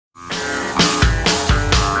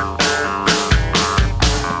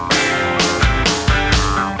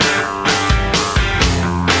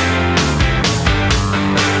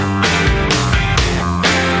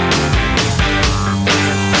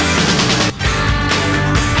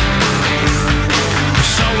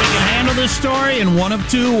this story in one of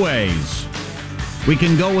two ways. We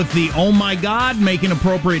can go with the, oh my God, making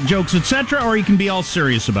appropriate jokes, etc., or you can be all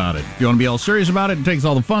serious about it. If you want to be all serious about it, it takes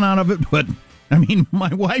all the fun out of it. But, I mean,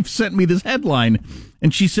 my wife sent me this headline,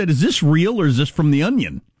 and she said, is this real or is this from The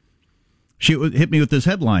Onion? She hit me with this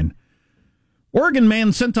headline. Oregon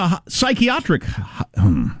man sent to psychiatric...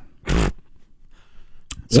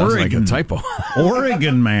 Sounds like a typo.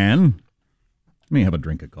 Oregon man. Let me have a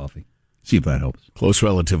drink of coffee. See if that helps. Close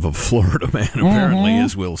relative of Florida man, apparently,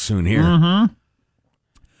 as we'll soon hear. Mm-hmm.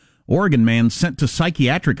 Oregon man sent to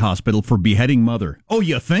psychiatric hospital for beheading mother. Oh,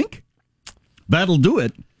 you think? That'll do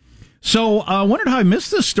it. So I wondered how I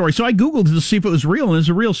missed this story. So I Googled to see if it was real, and it's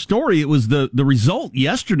a real story. It was the result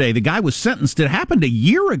yesterday. The guy was sentenced. It happened a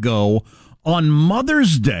year ago on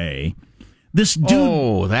Mother's Day. This dude...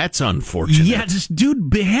 Oh, that's unfortunate. Yeah, this dude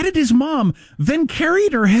beheaded his mom, then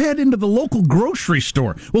carried her head into the local grocery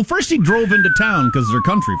store. Well, first he drove into town, because they're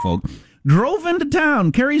country folk. Drove into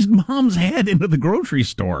town, carries mom's head into the grocery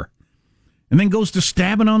store, and then goes to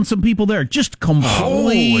stabbing on some people there. Just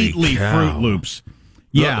completely Fruit Loops.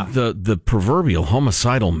 Yeah. The proverbial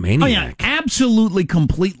homicidal maniac. Oh, yeah, absolutely,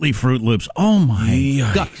 completely Fruit Loops. Oh,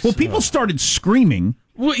 my God. Well, people started screaming.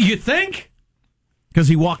 What, you think? Because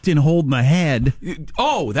he walked in holding the head.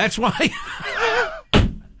 Oh, that's why.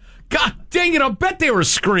 God dang it, I'll bet they were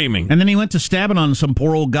screaming. And then he went to stabbing on some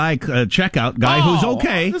poor old guy, checkout guy who's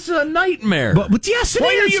okay. This is a nightmare. But yes, it is.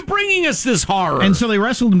 Why are you bringing us this horror? And so they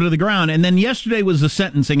wrestled him to the ground. And then yesterday was the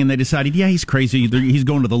sentencing, and they decided, yeah, he's crazy. He's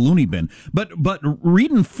going to the loony bin. But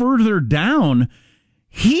reading further down,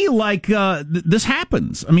 he this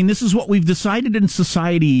happens. I mean, this is what we've decided in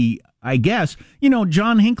society, I guess. You know,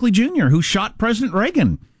 John Hinckley Jr., who shot President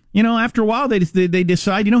Reagan. You know, after a while, they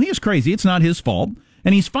decide, he is crazy. It's not his fault.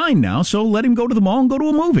 And he's fine now, so let him go to the mall and go to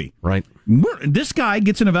a movie. Right. This guy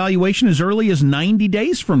gets an evaluation as early as 90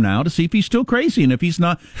 days from now to see if he's still crazy. And if he's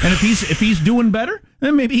not, and if he's doing better,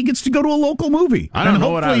 then maybe he gets to go to a local movie. I don't know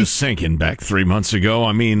what I was thinking back 3 months ago.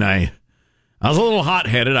 I mean, I was a little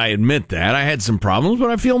hot-headed, I admit that. I had some problems, but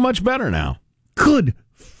I feel much better now. Good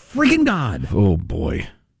friggin' God. Oh, boy.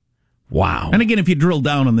 Wow. And again, if you drill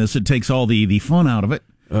down on this, it takes all the fun out of it.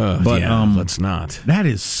 Let's not. That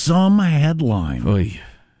is some headline. Oy.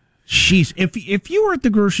 Jeez, if you were at the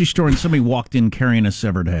grocery store and somebody walked in carrying a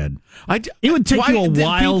severed head, it would take you a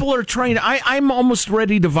while. People are trying to... I'm almost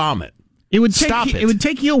ready to vomit. It would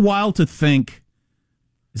take you a while to think,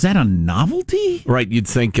 is that a novelty? Right, you'd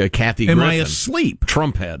think Kathy Am Griffin. I asleep?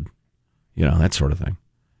 Trump head. That sort of thing.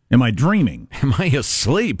 Am I dreaming? Am I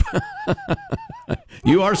asleep?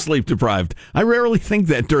 You are sleep deprived. I rarely think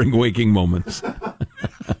that during waking moments.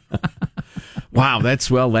 Wow, that's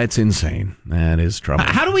insane. That is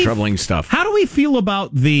troubling stuff. How do we feel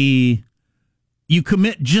about you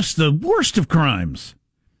commit just the worst of crimes,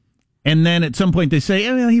 and then at some point they say,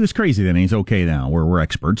 he was crazy then, he's okay now. We're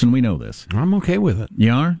experts, and we know this. I'm okay with it.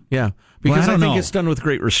 You are? Yeah, because I think it's done with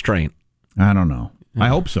great restraint. I don't know. I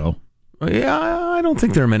hope so. Yeah, I don't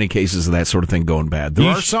think there are many cases of that sort of thing going bad. There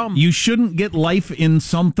are some. You shouldn't get life in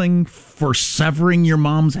something for severing your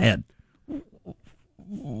mom's head.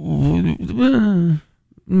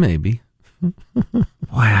 Maybe. Boy,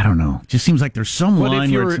 I don't know. It just seems like there's some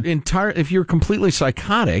line. But if you're completely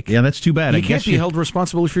psychotic, yeah, that's too bad. You can't be held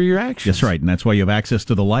responsible for your actions. That's right, and that's why you have access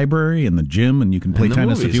to the library and the gym, and you can play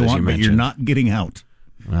tennis if you want, but you're not getting out.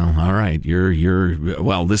 Well, all right.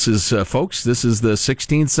 This is, folks, this is the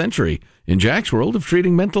 16th century in Jack's world of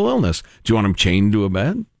treating mental illness. Do you want him chained to a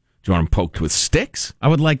bed? Do you want him poked with sticks? I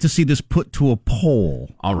would like to see this put to a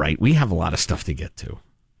poll. All right. We have a lot of stuff to get to.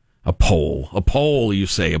 A poll, you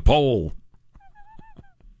say, a poll.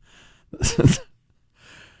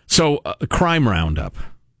 So, a crime roundup.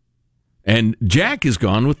 And Jack is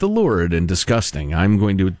gone with the lurid and disgusting. I'm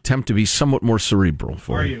going to attempt to be somewhat more cerebral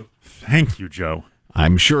for you. Thank you, Joe.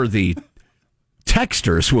 I'm sure the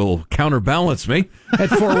texters will counterbalance me at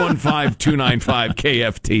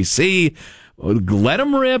 415-295-KFTC. Let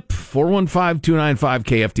them rip,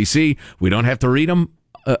 415-295-KFTC. We don't have to read them.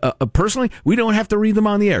 Personally, we don't have to read them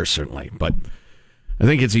on the air, certainly. But I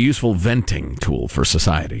think it's a useful venting tool for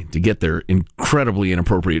society to get their incredibly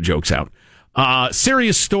inappropriate jokes out.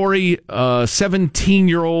 Serious story,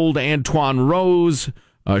 17-year-old Antoine Rose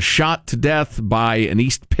shot to death by an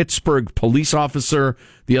East Pittsburgh police officer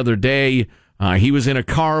the other day. He was in a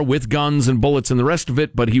car with guns and bullets and the rest of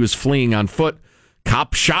it, but he was fleeing on foot.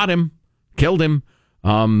 Cop shot him, killed him.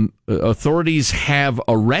 Authorities have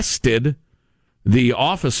arrested the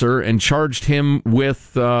officer and charged him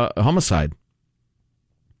with homicide.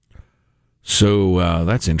 So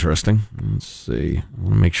that's interesting. Let's see. I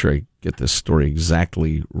want to make sure I get this story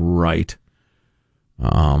exactly right.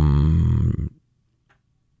 Wow,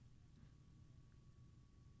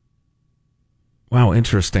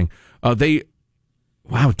 interesting. That's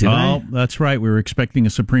right. We were expecting a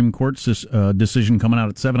Supreme Court decision coming out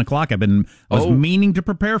at 7:00. I was meaning to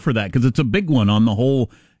prepare for that because it's a big one on the whole.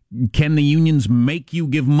 Can the unions make you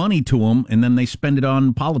give money to them and then they spend it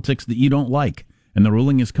on politics that you don't like? And the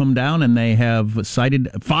ruling has come down, and they have cited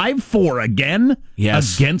 5-4 again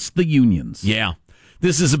against the unions. Yeah,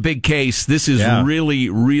 this is a big case. This is really,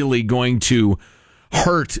 really going to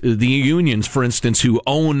hurt the unions, for instance, who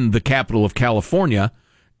own the capital of California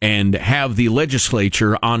and have the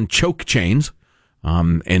legislature on choke chains,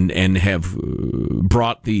 and have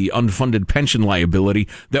brought the unfunded pension liability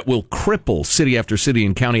that will cripple city after city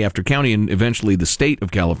and county after county and eventually the state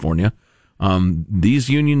of California. These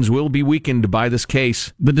unions will be weakened by this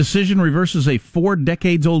case. The decision reverses a 4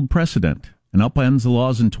 decades old precedent and upends the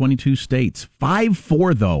laws in 22 states.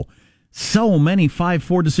 5-4, though. So many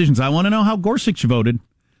 5-4 decisions. I want to know how Gorsuch voted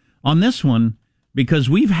on this one, because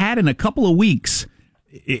we've had in a couple of weeks,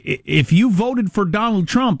 if you voted for Donald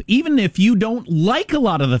Trump, even if you don't like a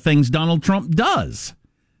lot of the things Donald Trump does,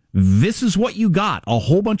 this is what you got. A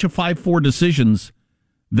whole bunch of 5-4 decisions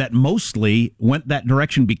that mostly went that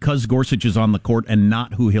direction because Gorsuch is on the court and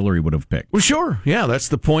not who Hillary would have picked. Well, sure. Yeah, that's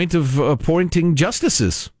the point of appointing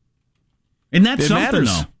justices. And that's something,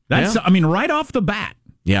 though. That's, I mean, right off the bat.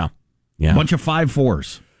 Yeah. A bunch of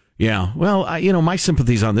 5-4s. Yeah. Well, my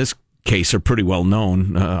sympathies on this case are pretty well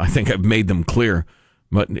known. I think I've made them clear.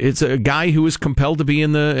 But it's a guy who was compelled to be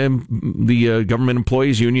in the government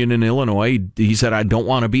employees union in Illinois. He said, I don't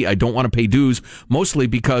want to pay dues, mostly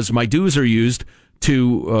because my dues are used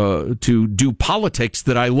to do politics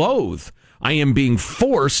that I loathe. I am being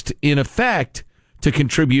forced, in effect, to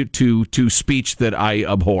contribute to speech that I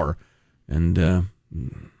abhor. And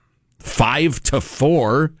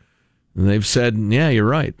 5-4, they've said, yeah, you're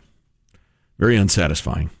right. Very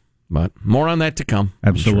unsatisfying. But more on that to come.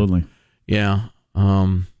 Absolutely. Sure. Yeah.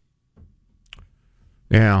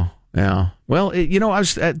 Yeah. Well, I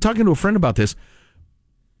was talking to a friend about this.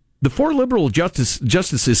 The 4 liberal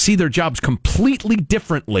justices see their jobs completely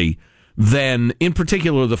differently than, in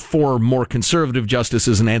particular, the 4 more conservative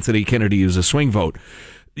justices and Anthony Kennedy, who's a swing vote.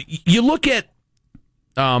 You look at,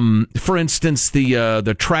 for instance,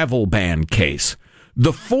 the travel ban case.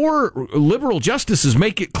 The 4 liberal justices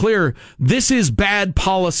make it clear this is bad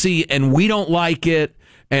policy and we don't like it,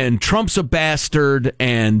 and Trump's a bastard,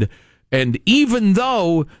 and even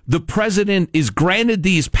though the president is granted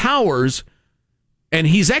these powers and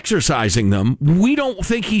he's exercising them, we don't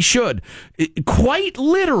think he should. Quite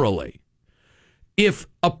literally, if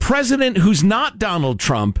a president who's not Donald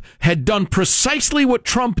Trump had done precisely what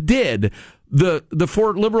Trump did, the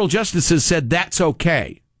 4 liberal justices said that's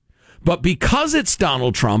okay. But because it's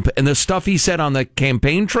Donald Trump and the stuff he said on the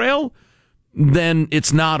campaign trail, then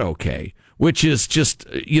it's not okay. Which is just,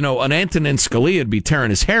 an Antonin Scalia would be tearing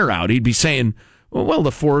his hair out. He'd be saying, well,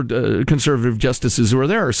 the 4 conservative justices who are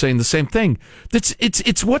there are saying the same thing.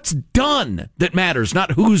 It's what's done that matters,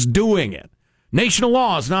 not who's doing it. Nation of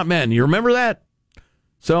law is not men. You remember that?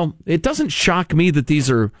 So it doesn't shock me that these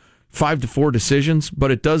are 5-4 decisions, but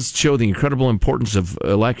it does show the incredible importance of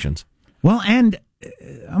elections. Well, and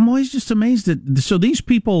I'm always just amazed that, so these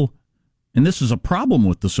people, and this is a problem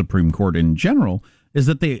with the Supreme Court in general, is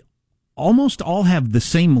that they almost all have the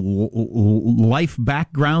same life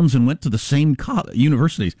backgrounds and went to the same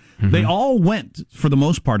universities. Mm-hmm. They all went, for the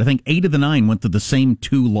most part, I think 8 of the 9 went to the same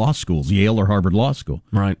 2 law schools, Yale or Harvard Law School.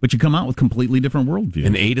 Right. But you come out with completely different worldviews.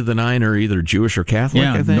 And 8 of the 9 are either Jewish or Catholic,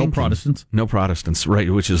 I think. No Protestants. No Protestants,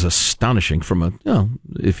 right, which is astonishing from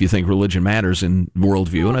if you think religion matters in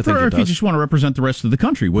worldview, and I think it does. If you just want to represent the rest of the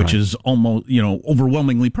country, which is almost,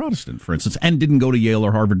 overwhelmingly Protestant, for instance, and didn't go to Yale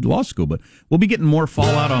or Harvard Law School. But we'll be getting more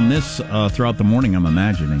fallout on this throughout the morning, I'm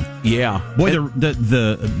imagining. Yeah. Boy,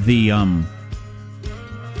 the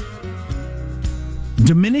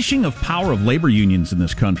diminishing of power of labor unions in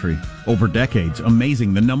this country over decades.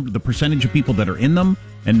 Amazing. The percentage of people that are in them,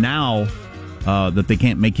 and now that they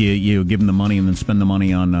can't make you give them the money and then spend the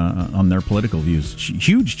money on their political views.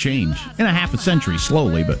 Huge change in a half a century,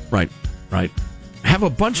 slowly, but right. Have a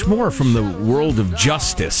bunch more from the world of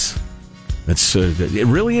justice. That's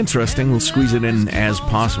really interesting. We'll squeeze it in as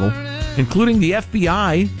possible, including the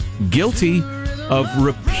FBI guilty of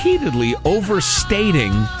repeatedly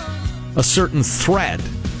overstating a certain threat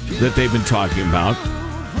that they've been talking about,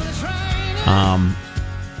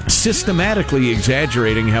 systematically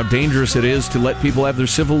exaggerating how dangerous it is to let people have their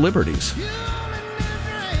civil liberties.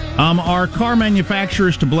 Are car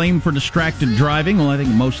manufacturers to blame for distracted driving? Well, I think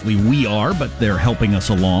mostly we are, but they're helping us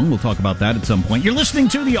along. We'll talk about that at some point. You're listening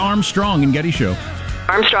to the Armstrong and Getty Show.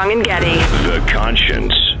 Armstrong and Getty. The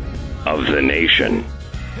conscience of the nation.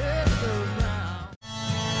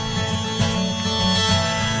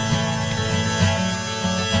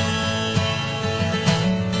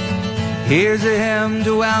 Here's a hymn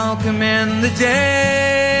to welcome in the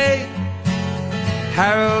day,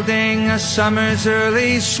 heralding a summer's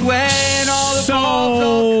early sway.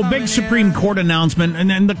 So, big Supreme Court announcement,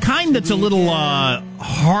 and the kind that's a little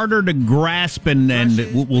harder to grasp, and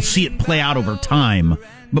we'll see it play out over time.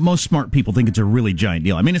 But most smart people think it's a really giant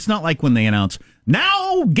deal. I mean, it's not like when they announce,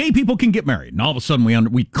 now gay people can get married, and all of a sudden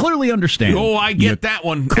we clearly understand. Oh, I get that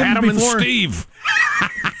one. Adam and Steve.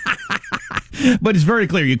 But it's very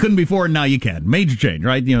clear. You couldn't before, and now you can. Major change,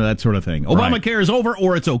 right? You know, that sort of thing. Obamacare is over,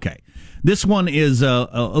 or it's okay. This one is a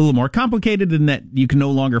little more complicated in that you can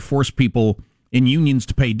no longer force people in unions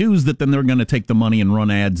to pay dues that then they're going to take the money and run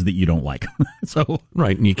ads that you don't like.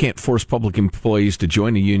 Right, and you can't force public employees to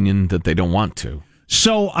join a union that they don't want to.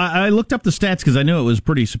 So I looked up the stats because I knew it was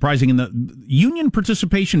pretty surprising. And the union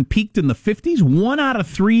participation peaked in the 50s. 1 out of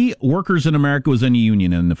 3 workers in America was in a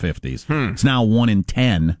union in the 50s. It's now 1 in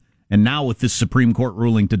 10. And now with this Supreme Court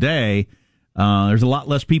ruling today, there's a lot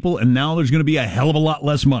less people, and now there's going to be a hell of a lot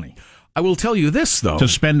less money. I will tell you this, though. To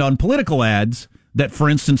spend on political ads that, for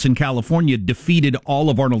instance, in California, defeated all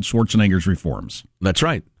of Arnold Schwarzenegger's reforms. That's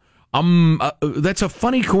right. That's a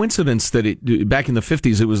funny coincidence that back in the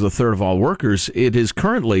 50s, it was a third of all workers. It is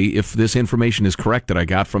currently, if this information is correct that I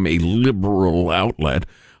got from a liberal outlet,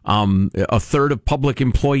 a third of public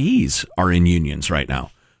employees are in unions right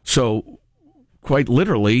now. So quite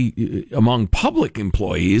literally, among public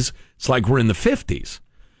employees, it's like we're in the 50s.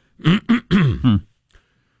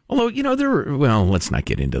 Although, you know, let's not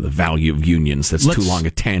get into the value of unions. That's too long a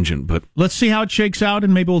tangent. But let's see how it shakes out,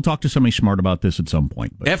 and maybe we'll talk to somebody smart about this at some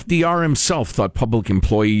point. But FDR himself thought public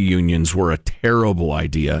employee unions were a terrible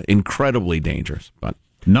idea, incredibly dangerous. But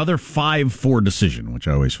another 5-4 decision, which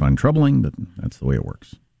I always find troubling, but that's the way it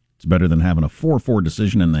works. It's better than having a 4-4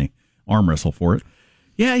 decision and they arm wrestle for it.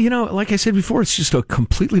 Yeah, you know, like I said before, it's just a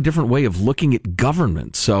completely different way of looking at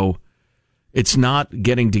government. So it's not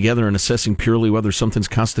getting together and assessing purely whether something's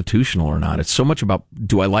constitutional or not. It's so much about,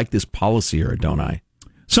 do I like this policy or don't I?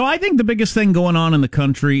 So I think the biggest thing going on in the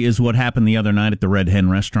country is what happened the other night at the Red Hen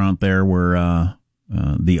restaurant there, where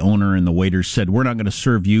the owner and the waiters said, we're not going to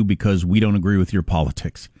serve you because we don't agree with your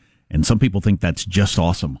politics. And some people think that's just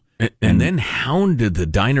awesome. And then hounded the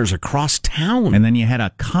diners across town. And then you had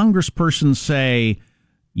a congressperson say,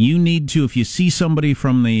 you need to, if you see somebody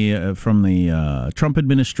from the Trump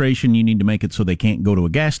administration, you need to make it so they can't go to a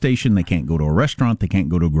gas station, they can't go to a restaurant, they can't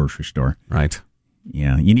go to a grocery store. Right.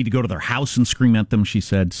 Yeah, you need to go to their house and scream at them, she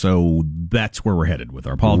said. So that's where we're headed with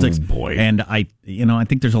our politics. Oh, boy. And I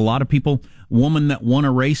think there's a lot of people. Woman that won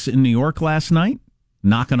a race in New York last night,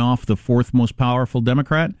 knocking off the 4th most powerful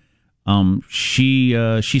Democrat. She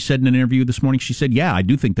said in an interview this morning, she said, yeah, I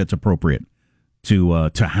do think that's appropriate to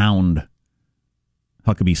hound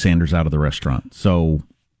Huckabee Sanders out of the restaurant. So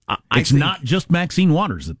it's not just Maxine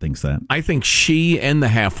Waters that thinks that. I think she and the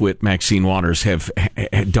half-wit Maxine Waters have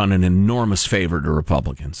done an enormous favor to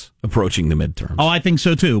Republicans approaching the midterms. Oh, I think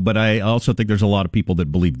so too, but I also think there's a lot of people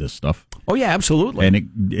that believe this stuff. Oh, yeah, absolutely. And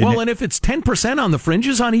if it's 10% on the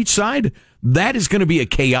fringes on each side, that is going to be a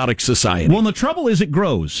chaotic society. Well, and the trouble is it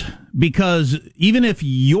grows, because even if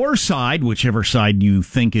your side, whichever side you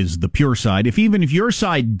think is the pure side, even if your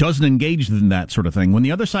side doesn't engage in that sort of thing, when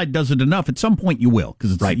the other side does it enough, at some point you will,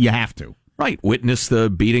 because you have to. Right. Witness the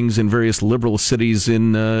beatings in various liberal cities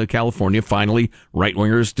in California. Finally,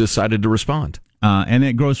 right-wingers decided to respond. And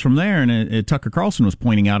it grows from there. And Tucker Carlson was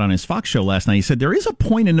pointing out on his Fox show last night, he said, there is a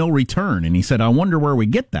point of no return. And he said, I wonder where we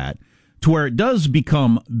get that, to where it does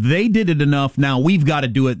become, they did it enough, now we've got to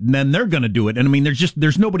do it, and then they're going to do it. And I mean,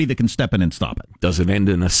 there's nobody that can step in and stop it. Does it end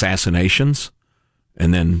in assassinations?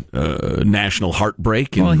 And then national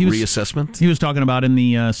heartbreak and reassessment? He was talking about in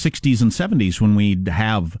the 60s and 70s when we'd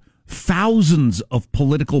have thousands of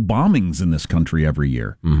political bombings in this country every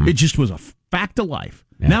year. Mm-hmm. It just was a fact of life.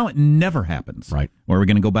 Yeah. Now it never happens. Right. Or we're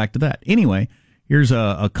going to go back to that. Anyway, here's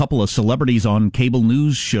a couple of celebrities on cable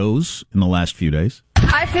news shows in the last few days.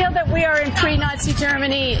 I feel that we are in pre-Nazi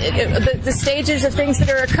Germany. The stages of things that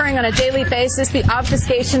are occurring on a daily basis, the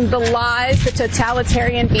obfuscation, the lies, the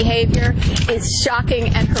totalitarian behavior is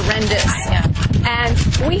shocking and horrendous. Yeah.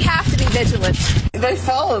 And we have to be vigilant. They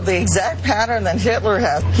follow the exact pattern that Hitler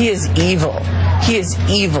has. He is evil. He is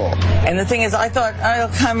evil. And the thing is, I thought,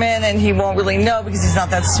 he'll come in and he won't really know because he's not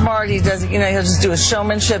that smart. He does, he'll just do a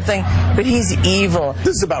showmanship thing. But he's evil.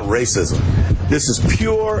 This is about racism. This is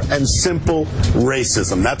pure and simple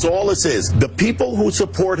racism. That's all this is. The people who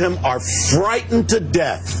support him are frightened to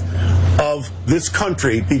death of this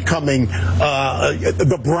country becoming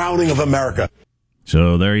the Browning of America.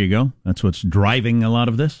 So there you go. That's what's driving a lot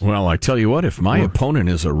of this. Well, I tell you what, if my opponent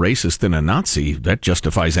is a racist and a Nazi, that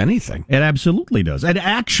justifies anything. It absolutely does. It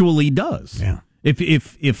actually does. Yeah.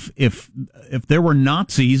 If there were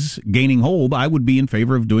Nazis gaining hold, I would be in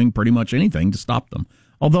favor of doing pretty much anything to stop them.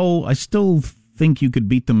 Although I still think you could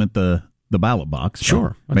beat them at the ballot box.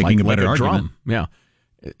 Sure. Making a better argument. Drum.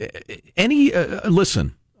 Yeah.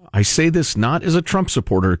 Listen, I say this not as a Trump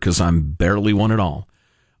supporter because I'm barely one at all.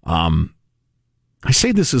 I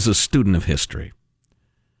say this as a student of history.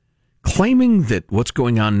 Claiming that what's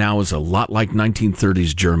going on now is a lot like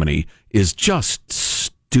 1930s Germany is just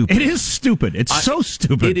stupid. It is stupid. It's so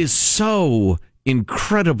stupid. It is so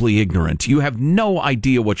incredibly ignorant. You have no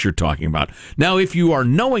idea what you're talking about. Now, if you are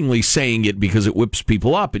knowingly saying it because it whips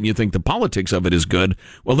people up and you think the politics of it is good,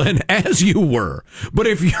 well then, as you were. But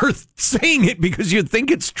if you're saying it because you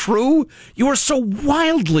think it's true, you are so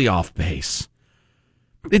wildly off base.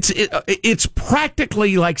 It's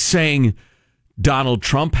practically like saying Donald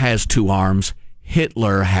Trump has two arms,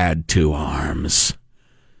 Hitler had two arms.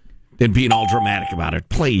 And being all dramatic about it.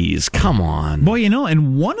 Please, come on. Boy,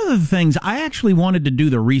 and one of the things, I actually wanted to do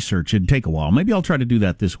the research. It'd take a while. Maybe I'll try to do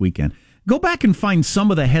that this weekend. Go back and find some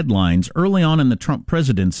of the headlines early on in the Trump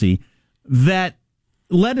presidency that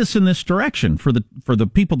led us in this direction for the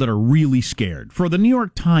people that are really scared. For the New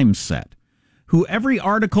York Times set, who every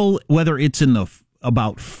article, whether it's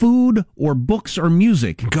about food or books or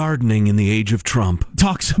music, gardening in the age of Trump,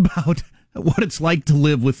 talks about what it's like to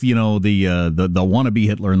live with, the wannabe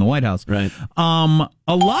Hitler in the White House. Right. A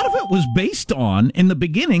lot of it was based on, in the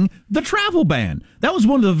beginning, the travel ban. That was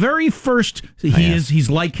one of the very first. He's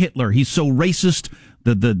like Hitler. He's so racist.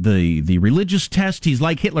 The religious test. He's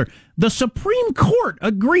like Hitler. The Supreme Court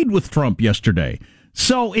agreed with Trump yesterday.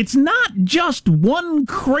 So it's not just one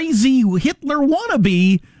crazy Hitler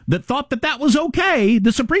wannabe that thought that was okay.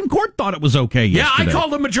 The Supreme Court thought it was okay yesterday. Yeah, I call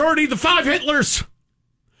the majority the five Hitlers.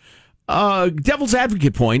 Devil's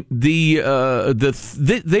advocate point. They are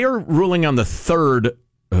ruling on the third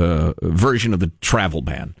version of the travel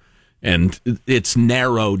ban, and it's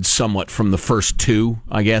narrowed somewhat from the first two,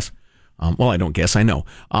 I guess. I don't guess. I know.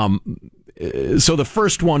 So the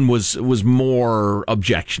first one was more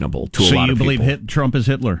objectionable to a lot of people. So you believe Trump is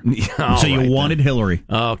Hitler? So you wanted Hillary?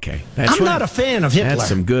 Okay, I'm not a fan of Hitler. That's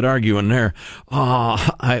some good arguing there.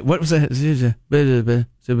 What was that?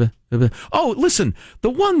 Oh, listen, the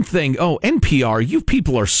one thing. Oh, NPR, you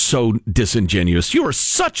people are so disingenuous. You are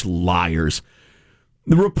such liars.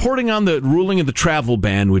 The reporting on the ruling of the travel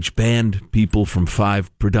ban, which banned people from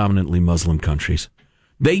 5 predominantly Muslim countries.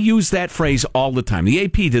 They use that phrase all the time. The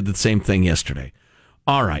AP did the same thing yesterday.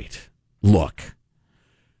 All right, look.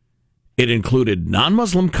 It included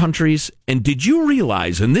non-Muslim countries, and did you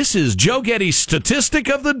realize, and this is Joe Getty's statistic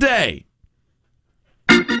of the day.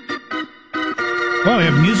 Oh, we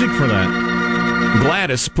have music for that.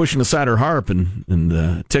 Gladys pushing aside her harp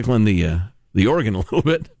and tickling the organ a little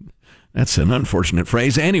bit. That's an unfortunate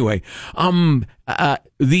phrase. Anyway,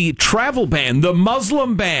 the travel ban, the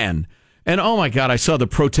Muslim ban. And, oh, my God, I saw the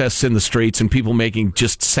protests in the streets and people making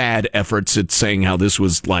just sad efforts at saying how this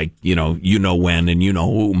was like, you know when and you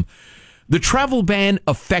know whom. The travel ban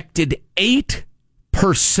affected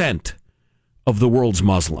 8% of the world's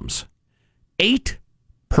Muslims. 8%.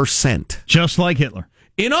 Just like Hitler.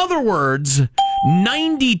 In other words,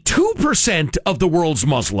 92% of the world's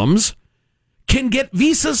Muslims can get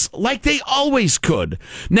visas like they always could.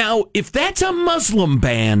 Now, if that's a Muslim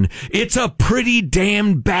ban, it's a pretty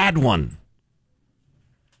damn bad one.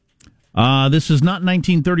 This is not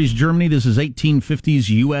 1930s Germany. This is 1850s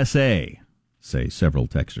USA, say several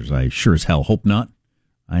texters. I sure as hell hope not.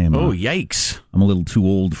 I am. Oh, yikes. I'm a little too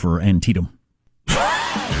old for Antietam.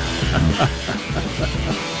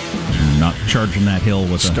 Not charging that hill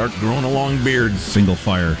with Start growing a long beard. Single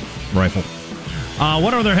fire rifle.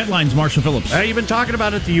 What are other headlines, Marshall Phillips? You've been talking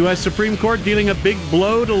about it. The U.S. Supreme Court dealing a big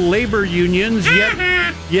blow to labor unions.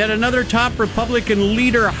 Yet another top Republican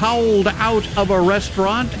leader howled out of a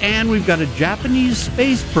restaurant. And we've got a Japanese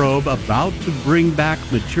space probe about to bring back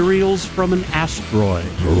materials from an asteroid.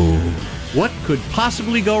 Ooh. What could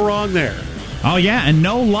possibly go wrong there? Oh, yeah, and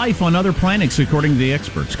no life on other planets, according to the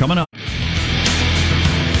experts. Coming up.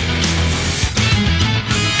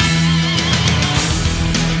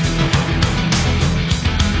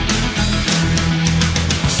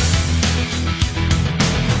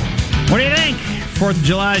 What do you think? 4th of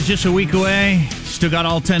July is just a week away. Still got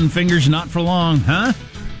all 10 fingers, not for long, huh?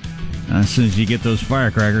 As soon as you get those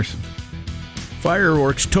firecrackers.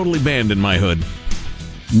 Fireworks totally banned in my hood.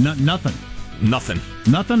 Nothing. Nothing.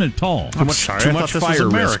 Nothing at all. I'm sorry, I thought this was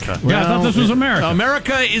America. I thought this was America.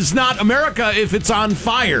 America is not America if it's on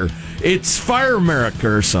fire. It's Fire America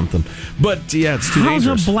or something. But, yeah, it's too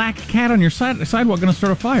dangerous. How's a black cat on your sidewalk going to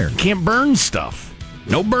start a fire? Can't burn stuff.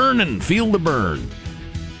 No burning. Feel the burn.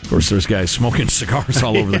 Of course, there's guys smoking cigars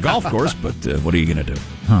all over the golf course, but what are you going to do?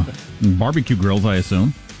 Huh. Barbecue grills, I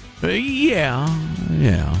assume. Yeah.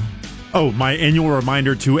 Oh, my annual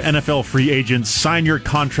reminder to NFL free agents, sign your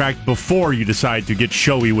contract before you decide to get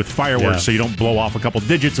showy with fireworks so you don't blow off a couple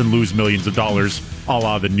digits and lose millions of dollars, a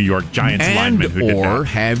la the New York Giants lineman who did that. Or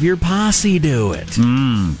have your posse do it.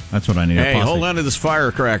 That's what I need. Hey, hold on to this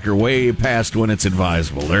firecracker way past when it's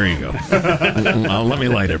advisable. There you go. Let me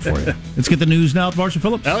light it for you. Let's get the news now with Marshall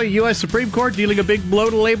Phillips. Well, U.S. Supreme Court dealing a big blow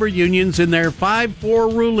to labor unions in their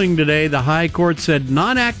 5-4 ruling today. The High Court said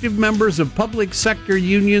non-active members of public sector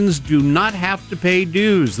unions do not have to pay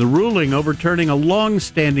dues. The ruling overturning a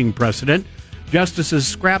long-standing precedent. Justices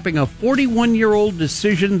scrapping a 41-year-old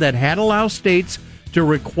decision that had allowed states to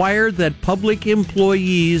require that public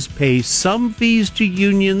employees pay some fees to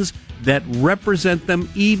unions that represent them,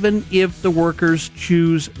 even if the workers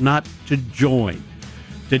choose not to join.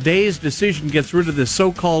 Today's decision gets rid of the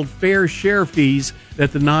so-called fair share fees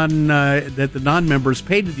that the non-members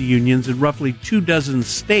pay to the unions in roughly 24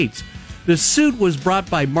 states. The suit was brought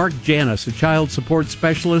by Mark Janis, a child support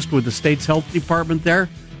specialist with the state's health department there.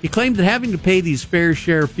 He claimed that having to pay these fair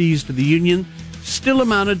share fees to the union still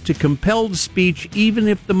amounted to compelled speech, even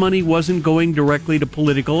if the money wasn't going directly to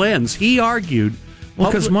political ends. He argued...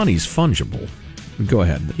 because money's fungible. Go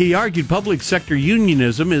ahead. He argued public sector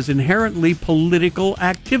unionism is inherently political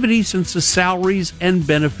activity since the salaries and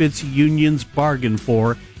benefits unions bargain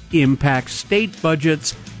for impact state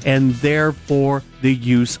budgets and therefore the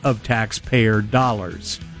use of taxpayer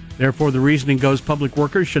dollars. Therefore, the reasoning goes public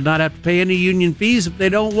workers should not have to pay any union fees if they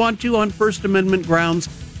don't want to on First Amendment grounds.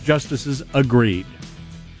 Justices agreed.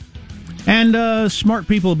 And smart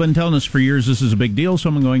people have been telling us for years this is a big deal, so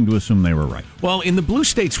I'm going to assume they were right. Well, in the blue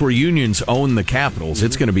states where unions own the capitals,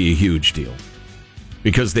 it's going to be a huge deal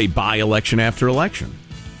because they buy election after election.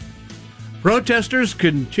 Protesters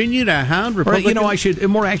continue to hound Republicans. I should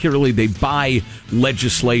more accurately, they buy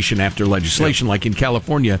legislation after legislation. Like in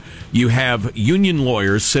California, you have union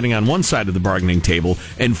lawyers sitting on one side of the bargaining table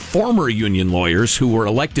and former union lawyers who were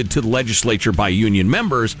elected to the legislature by union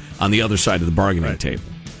members on the other side of the bargaining table.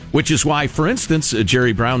 Which is why, for instance,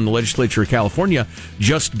 Jerry Brown in the legislature of California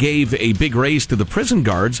just gave a big raise to the prison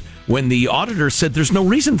guards when the auditor said there's no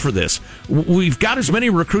reason for this. We've got as many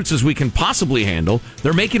recruits as we can possibly handle.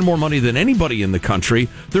 They're making more money than anybody in the country.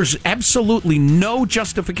 There's absolutely no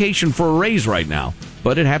justification for a raise right now.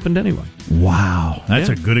 But it happened anyway. Wow. That's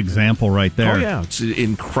a good example right there. Oh, yeah. It's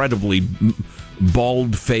incredibly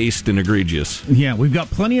bald-faced and egregious. Yeah, we've got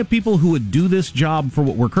plenty of people who would do this job for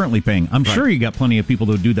what we're currently paying. I'm sure you got plenty of people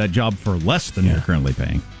who would do that job for less than you're currently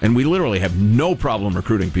paying. And we literally have no problem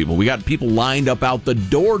recruiting people. We got people lined up out the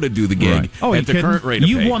door to do the gig at the current rate of pay.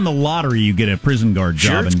 You've won the lottery, you get a prison guard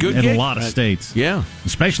job in a lot of states. Yeah.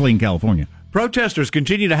 Especially in California. Protesters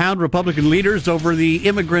continue to hound Republican leaders over the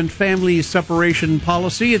immigrant family separation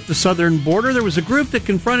policy at the southern border. There was a group that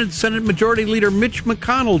confronted Senate Majority Leader Mitch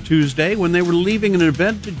McConnell Tuesday when they were leaving an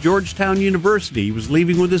event at Georgetown University. He was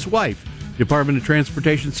leaving with his wife, Department of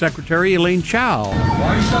Transportation Secretary Elaine Chao. Why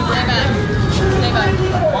are you separating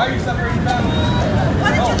families? Why are you separating families?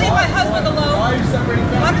 Why don't you leave my husband alone? Why are you separating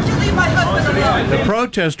families? Why don't you leave my husband alone? The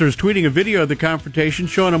protesters tweeting a video of the confrontation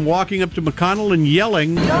showing him walking up to McConnell and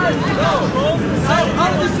yelling, How do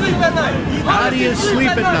you sleep at night? How do you sleep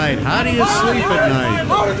at night? How do you sleep at night?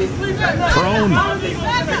 How does he sleep at night? Prone.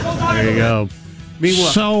 There you go.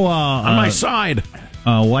 Meanwhile, So, on my side.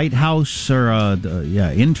 White House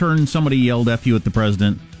intern, somebody yelled F you at the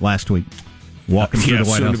president last week. Walking through the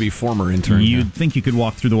White soon House. to be former intern. You'd think you could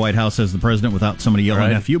walk through the White House as the president without somebody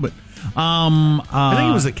yelling F you, but I think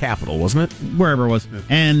it was the Capitol, wasn't it? Wherever it was.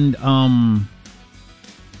 And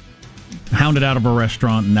hounded out of a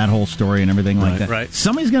restaurant and that whole story and everything like that. Right.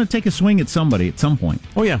 Somebody's going to take a swing at somebody at some point.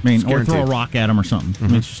 Oh, yeah. I mean, It's or throw a guaranteed. rock at them or something. I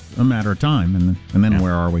mean, it's just a matter of time. And then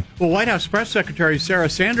where are we? well, White House Press Secretary Sarah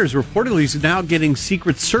Sanders reportedly is now getting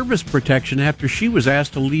Secret Service protection after she was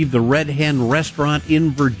asked to leave the Red Hen restaurant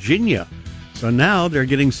in Virginia. So now they're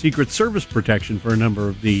getting Secret Service protection for a number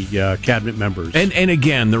of the cabinet members. And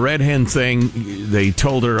again, the Red Hen thing, they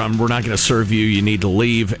told her, we're not going to serve you, you need to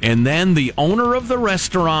leave. And then the owner of the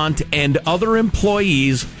restaurant and other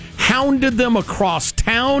employees hounded them across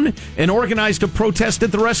town and organized a protest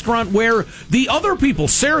at the restaurant where the other people,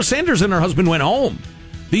 Sarah Sanders and her husband, went home.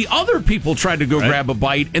 The other people tried to go grab a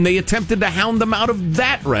bite, and they attempted to hound them out of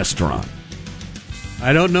that restaurant.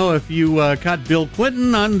 I don't know if you caught Bill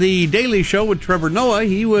Clinton on the Daily Show with Trevor Noah.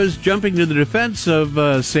 He was jumping to the defense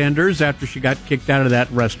of Sanders after she got kicked out of that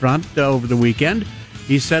restaurant over the weekend.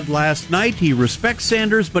 He said last night he respects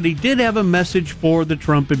Sanders, but he did have a message for the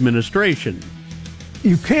Trump administration.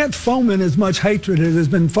 You can't foment as much hatred as has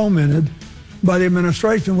been fomented by the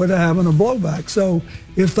administration without having a blowback. So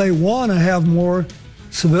if they want to have more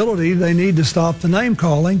civility, they need to stop the name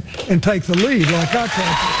calling and take the lead like I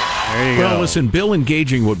tried. There you go. Listen, Bill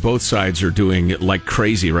engaging what both sides are doing like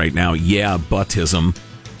crazy right now. Yeah, buttism.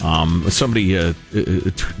 Somebody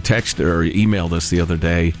texted or emailed us the other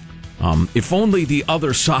day. If only the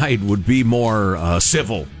other side would be more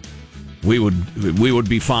civil, we would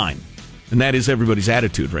be fine. And that is everybody's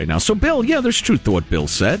attitude right now. So, Bill, yeah, there's truth to what Bill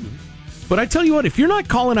said. But I tell you what, if you're not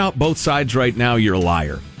calling out both sides right now, you're a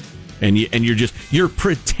liar. And you're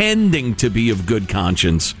pretending to be of good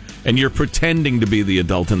conscience, and you're pretending to be the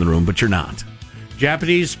adult in the room, but you're not.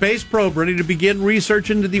 Japanese space probe ready to begin research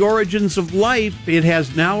into the origins of life. It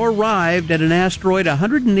has now arrived at an asteroid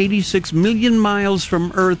 186 million miles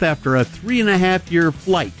from Earth after a 3.5-year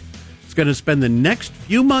flight. It's going to spend the next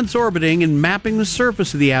few months orbiting and mapping the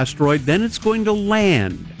surface of the asteroid. Then it's going to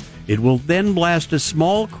land. It will then blast a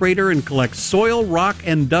small crater and collect soil, rock,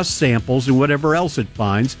 and dust samples and whatever else it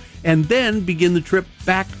finds, and then begin the trip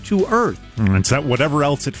back to Earth. It's that whatever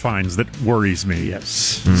else it finds that worries me. Yes.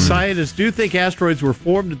 Scientists do think asteroids were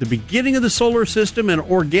formed at the beginning of the solar system, and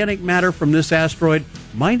organic matter from this asteroid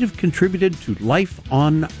might have contributed to life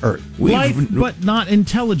on Earth. Life, but not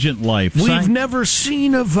intelligent life. We've never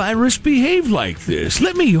seen a virus behave like this.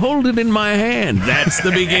 Let me hold it in my hand. That's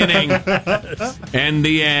the beginning and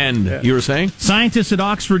the end. Yeah. You were saying? Scientists at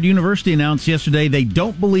Oxford University announced yesterday they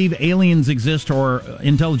don't believe aliens exist or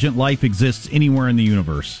intelligent life exists anywhere in the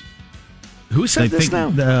universe. Who said this now?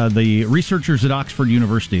 The researchers at Oxford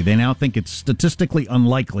University. They now think it's statistically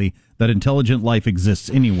unlikely that intelligent life exists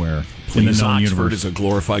anywhere in the known universe. Oxford is a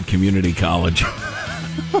glorified community college.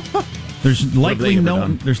 There's likely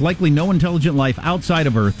no intelligent life outside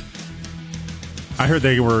of Earth. I heard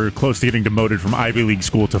they were close to getting demoted from Ivy League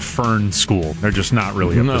school to Fern school. They're just not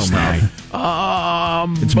really up to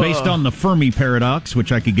snuff. It's based on the Fermi paradox,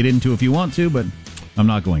 which I could get into if you want to, but I'm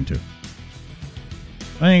not going to.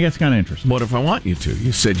 I think that's kind of interesting. What if I want you to?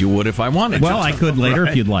 You said you would if I wanted to. Well, I could later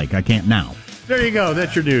if you'd like. I can't now. There you go.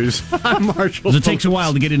 That's your news. I'm Marshall. It takes a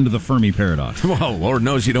while to get into the Fermi paradox. Well, Lord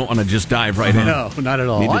knows you don't want to just dive right in. No, not at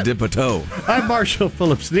all. Need to dip a toe. I'm Marshall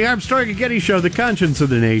Phillips, the Armstrong and Getty Show, the conscience of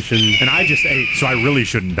the nation. And I just ate, so I really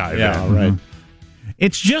shouldn't dive in. Yeah, right.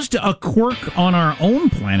 It's just a quirk on our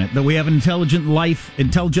own planet that we have intelligent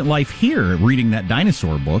life here. Reading that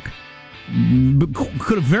dinosaur book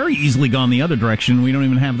could have very easily gone the other direction. We don't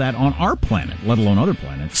even have that on our planet, let alone other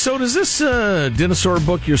planets. So does this dinosaur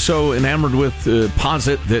book you're so enamored with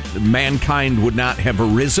posit that mankind would not have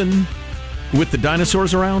arisen with the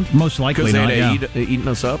dinosaurs around? Most likely not, because they'd eaten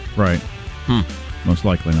us up? Right. Most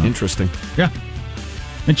likely not. Interesting. Yeah.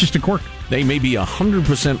 It's just a quirk. They may be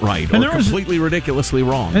 100% right or completely ridiculously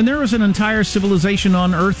wrong. And there was an entire civilization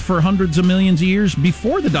on Earth for hundreds of millions of years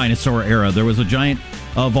before the dinosaur era. There was a giant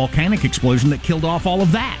volcanic explosion that killed off all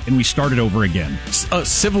of that, and we started over again.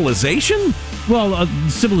 Civilization? Well,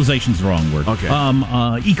 civilization's the wrong word. Okay.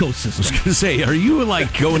 Ecosystem. I was going to say, are you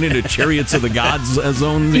like going into Chariots of the Gods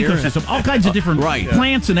zone here? Ecosystem. All kinds of different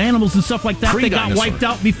plants and animals and stuff like that. They got wiped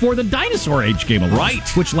out before the dinosaur age came along. Right.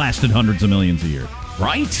 Which lasted hundreds of millions of years.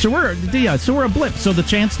 Right. So we're a blip. So the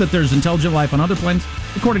chance that there's intelligent life on other planets,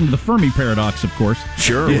 according to the Fermi paradox, of course,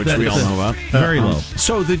 sure, which we all know about, very low.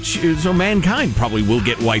 So mankind probably will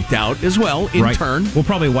get wiped out as well in turn. We'll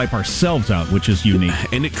probably wipe ourselves out, which is unique,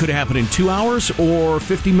 and it could happen in 2 hours or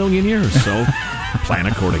 50 million years. So plan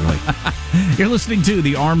accordingly. You're listening to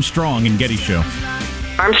the Armstrong and Getty Show.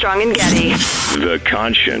 Armstrong and Getty, the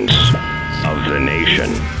conscience of the nation.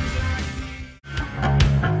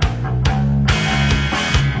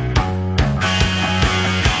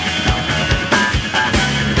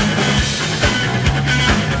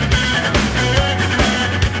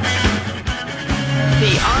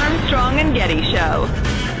 Getty Show.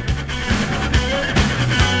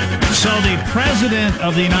 So the President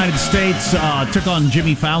of the United States took on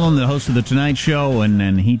Jimmy Fallon, the host of The Tonight Show,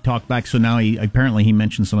 and he talked back. So now he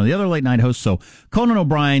mentioned some of the other late night hosts. So Conan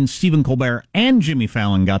O'Brien, Stephen Colbert, and Jimmy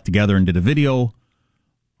Fallon got together and did a video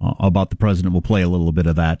about the President. We'll play a little bit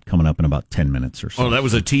of that coming up in about 10 minutes or so. Oh, that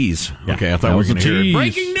was a tease. Yeah, okay, I thought it was a tease.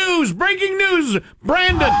 Breaking news!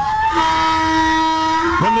 Brandon!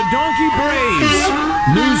 When the donkey brays...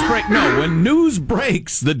 when news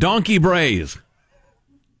breaks, the donkey brays.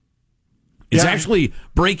 It's actually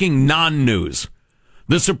breaking non-news.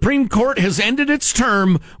 The Supreme Court has ended its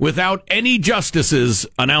term without any justices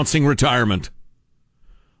announcing retirement.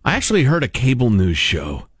 I actually heard a cable news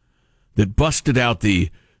show that busted out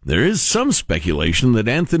there is some speculation that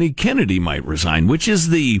Anthony Kennedy might resign, which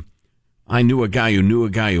is I knew a guy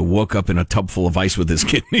who woke up in a tub full of ice with his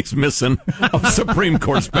kidneys missing of Supreme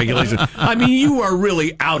Court speculation. I mean, you are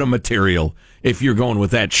really out of material if you're going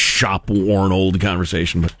with that shop-worn old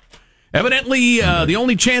conversation. But evidently, the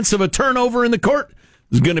only chance of a turnover in the court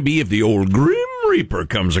is going to be if the old Grim Reaper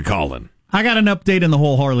comes a-calling. I got an update in the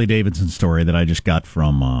whole Harley-Davidson story that I just got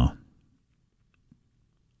from a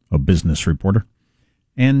business reporter.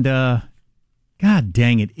 And, God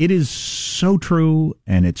dang it, it is so true,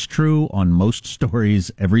 and it's true on most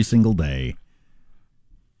stories every single day.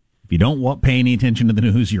 If you don't pay any attention to the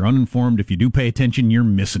news, you're uninformed. If you do pay attention, you're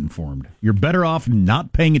misinformed. You're better off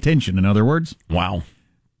not paying attention, in other words. Wow.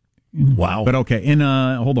 But okay, and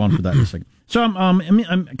hold on for that a second. So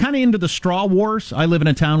I'm kind of into the straw wars. I live in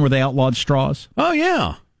a town where they outlawed straws. Oh,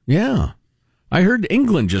 yeah. Yeah. I heard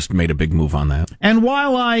England just made a big move on that. And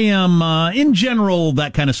while I am, in general,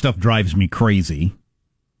 that kind of stuff drives me crazy.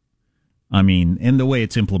 I mean, and the way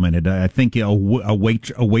it's implemented, I think a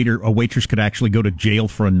waitress could actually go to jail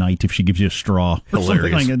for a night if she gives you a straw.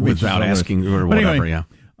 Hilarious. Without asking or whatever, anyway,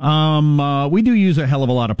 yeah. We do use a hell of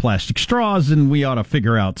a lot of plastic straws, and we ought to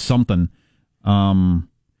figure out something.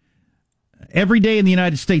 Every day in the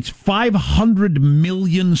United States, 500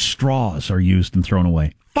 million straws are used and thrown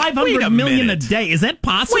away. 500 million a day. Is that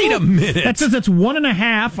possible? Wait a minute. That says that's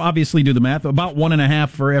 1.5. Obviously, do the math. About 1.5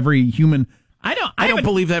 for every human. I don't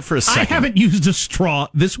believe that for a second. I haven't used a straw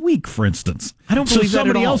this week, for instance. I don't believe that at all.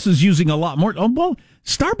 Somebody else is using a lot more. Oh, well,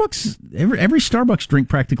 Starbucks. Every Starbucks drink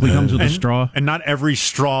practically comes with a straw. And not every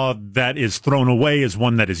straw that is thrown away is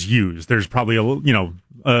one that is used. There's probably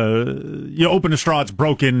you open a straw, it's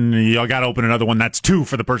broken. You got to open another one. That's two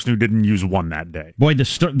for the person who didn't use one that day. Boy,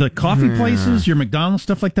 the coffee places, your McDonald's,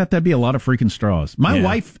 stuff like that, that'd be a lot of freaking straws. My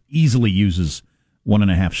wife easily uses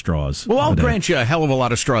 1.5 straws. Well, I'll grant you a hell of a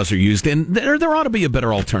lot of straws are used, and there ought to be a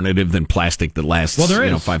better alternative than plastic that lasts. Well, there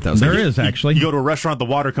is 5,000. There is actually. You go to a restaurant, the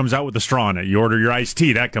water comes out with a straw in it. You order your iced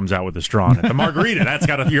tea, that comes out with a straw in it. The margarita, that's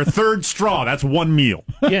got your third straw. That's one meal.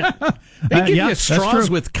 Yeah, they give you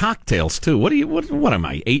straws with cocktails too. What am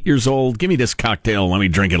I? 8 years old? Give me this cocktail. Let me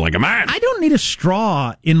drink it like a man. I don't need a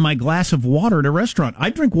straw in my glass of water at a restaurant.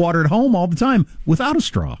 I drink water at home all the time without a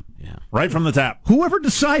straw. Yeah, right from the tap. Whoever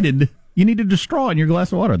decided you needed a straw in your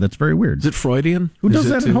glass of water. That's very weird. Is it Freudian? Who does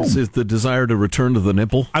that at home? Is it the desire to return to the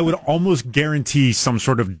nipple? I would almost guarantee some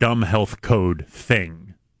sort of dumb health code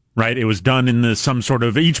thing, right? It was done in some sort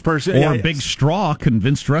of each person. Or a big straw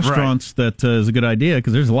convinced restaurants that is a good idea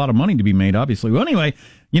because there's a lot of money to be made, obviously. Well, anyway,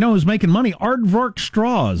 you know who's making money? Aardvark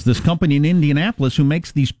Straws, this company in Indianapolis who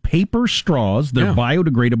makes these paper straws. They're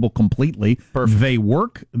biodegradable completely. Perfect. They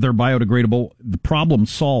work. They're biodegradable. The problem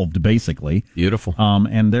solved, basically. Beautiful.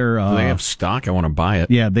 And they're... Do they have stock? I want to buy it.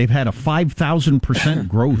 Yeah, they've had a 5,000%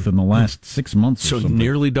 growth in the last 6 months. So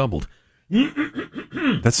nearly doubled.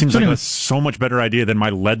 That seems like a so much better idea than my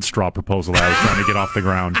lead straw proposal that I was trying to get off the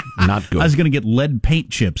ground. Not good. I was going to get lead paint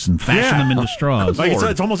chips and fashion them into straws. Like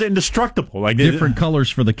it's almost indestructible. Like different colors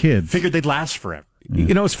for the kids. Figured they'd last forever.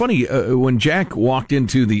 You know, it's funny. When Jack walked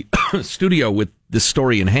into the studio with this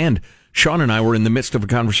story in hand, Sean and I were in the midst of a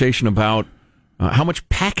conversation about how much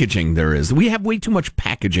packaging there is. We have way too much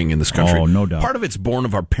packaging in this country. Oh, no doubt. Part of it's born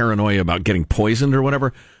of our paranoia about getting poisoned or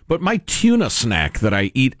whatever. But my tuna snack that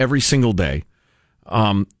I eat every single day,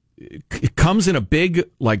 it comes in a big,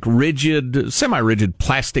 like rigid, semi-rigid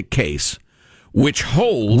plastic case, which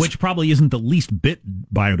probably isn't the least bit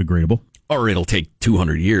biodegradable. Or it'll take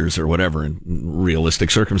 200 years or whatever in realistic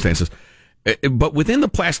circumstances. But within the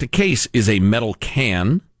plastic case is a metal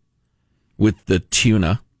can with the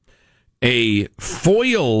tuna, a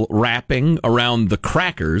foil wrapping around the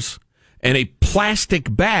crackers, and a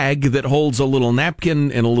plastic bag that holds a little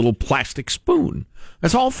napkin and a little plastic spoon.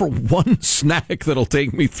 That's all for one snack that'll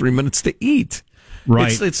take me 3 minutes to eat.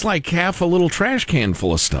 Right. It's like half a little trash can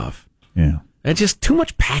full of stuff. Yeah. It's just too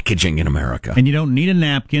much packaging in America. And you don't need a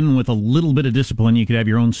napkin. With a little bit of discipline, you could have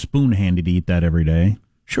your own spoon handy to eat that every day.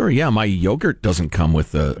 Sure, yeah. My yogurt doesn't come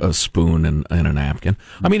with a spoon and a napkin.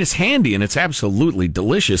 I mean, it's handy and it's absolutely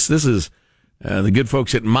delicious. This is the good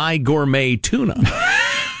folks at My Gourmet Tuna.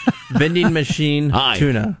 Vending machine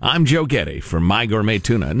tuna. I'm Joe Getty from My Gourmet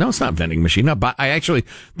Tuna. No, it's not vending machine.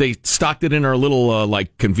 They stocked it in our little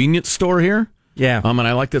convenience store here. Yeah. And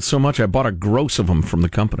I liked it so much I bought a gross of them from the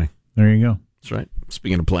company. There you go. That's right.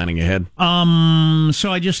 Speaking of planning ahead.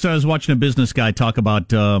 So I was watching a business guy talk about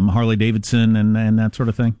Harley Davidson and that sort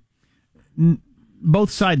of thing.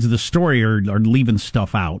 both sides of the story are leaving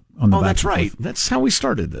stuff out on the back. That's right. That's how we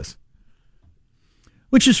started this.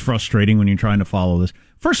 Which is frustrating when you're trying to follow this.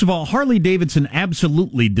 First of all, Harley-Davidson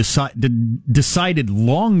absolutely decided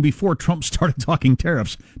long before Trump started talking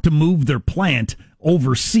tariffs to move their plant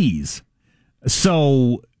overseas.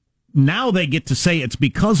 So now they get to say it's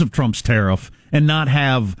because of Trump's tariff and not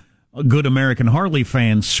have good American Harley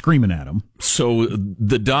fans screaming at him. So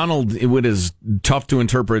the Donald, it is tough to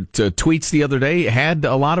interpret tweets the other day, had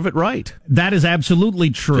a lot of it right. That is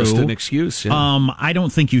absolutely true. Just an excuse. Yeah. I don't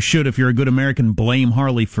think you should, if you're a good American, blame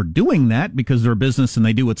Harley for doing that because they're a business and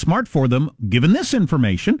they do what's smart for them. Given this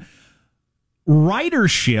information,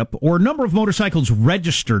 ridership or number of motorcycles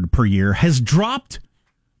registered per year has dropped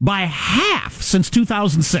by half since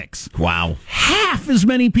 2006. Wow. Half as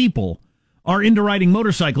many people are into riding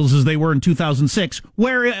motorcycles as they were in 2006,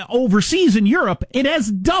 where overseas in Europe, it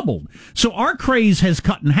has doubled. So our craze has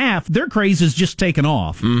cut in half. Their craze has just taken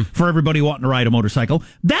off for everybody wanting to ride a motorcycle.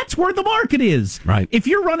 That's where the market is. Right. If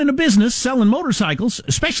you're running a business selling motorcycles,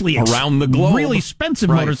 especially around the globe, really expensive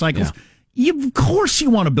motorcycles, of course you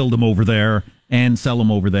want to build them over there and sell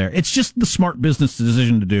them over there. It's just the smart business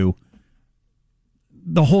decision to do.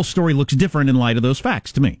 The whole story looks different in light of those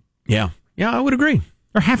facts to me. Yeah, I would agree.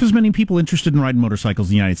 There are half as many people interested in riding motorcycles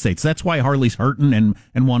in the United States. That's why Harley's hurting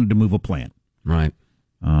and wanted to move a plant. Right.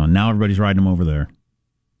 Now everybody's riding them over there.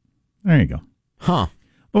 There you go. Huh.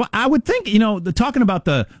 Well, I would think, talking about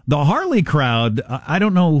the Harley crowd, I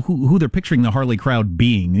don't know who they're picturing the Harley crowd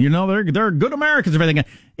being. They're good Americans and everything.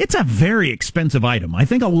 It's a very expensive item. I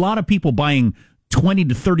think a lot of people buying $20,000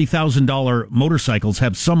 to $30,000 motorcycles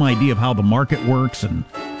have some idea of how the market works and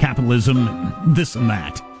capitalism, this and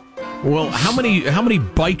that. Well, how many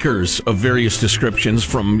bikers of various descriptions,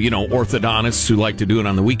 from orthodontists who like to do it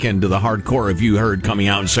on the weekend to the hardcore, have you heard coming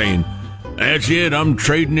out and saying, "That's it, I'm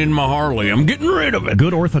trading in my Harley, I'm getting rid of it"?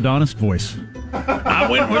 Good orthodontist voice. I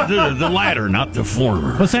went with the latter, not the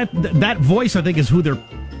former. What's that voice? I think is who they're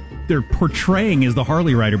portraying as the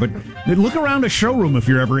Harley rider. But look around a showroom if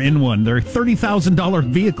you're ever in one. They're $30,000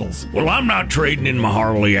 vehicles. Well, I'm not trading in my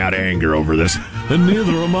Harley out of anger over this, and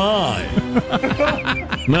neither am I.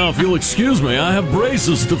 Now, if you'll excuse me, I have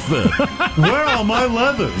braces to fit. Where are my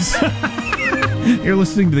leathers? You're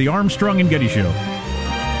listening to the Armstrong and Getty Show.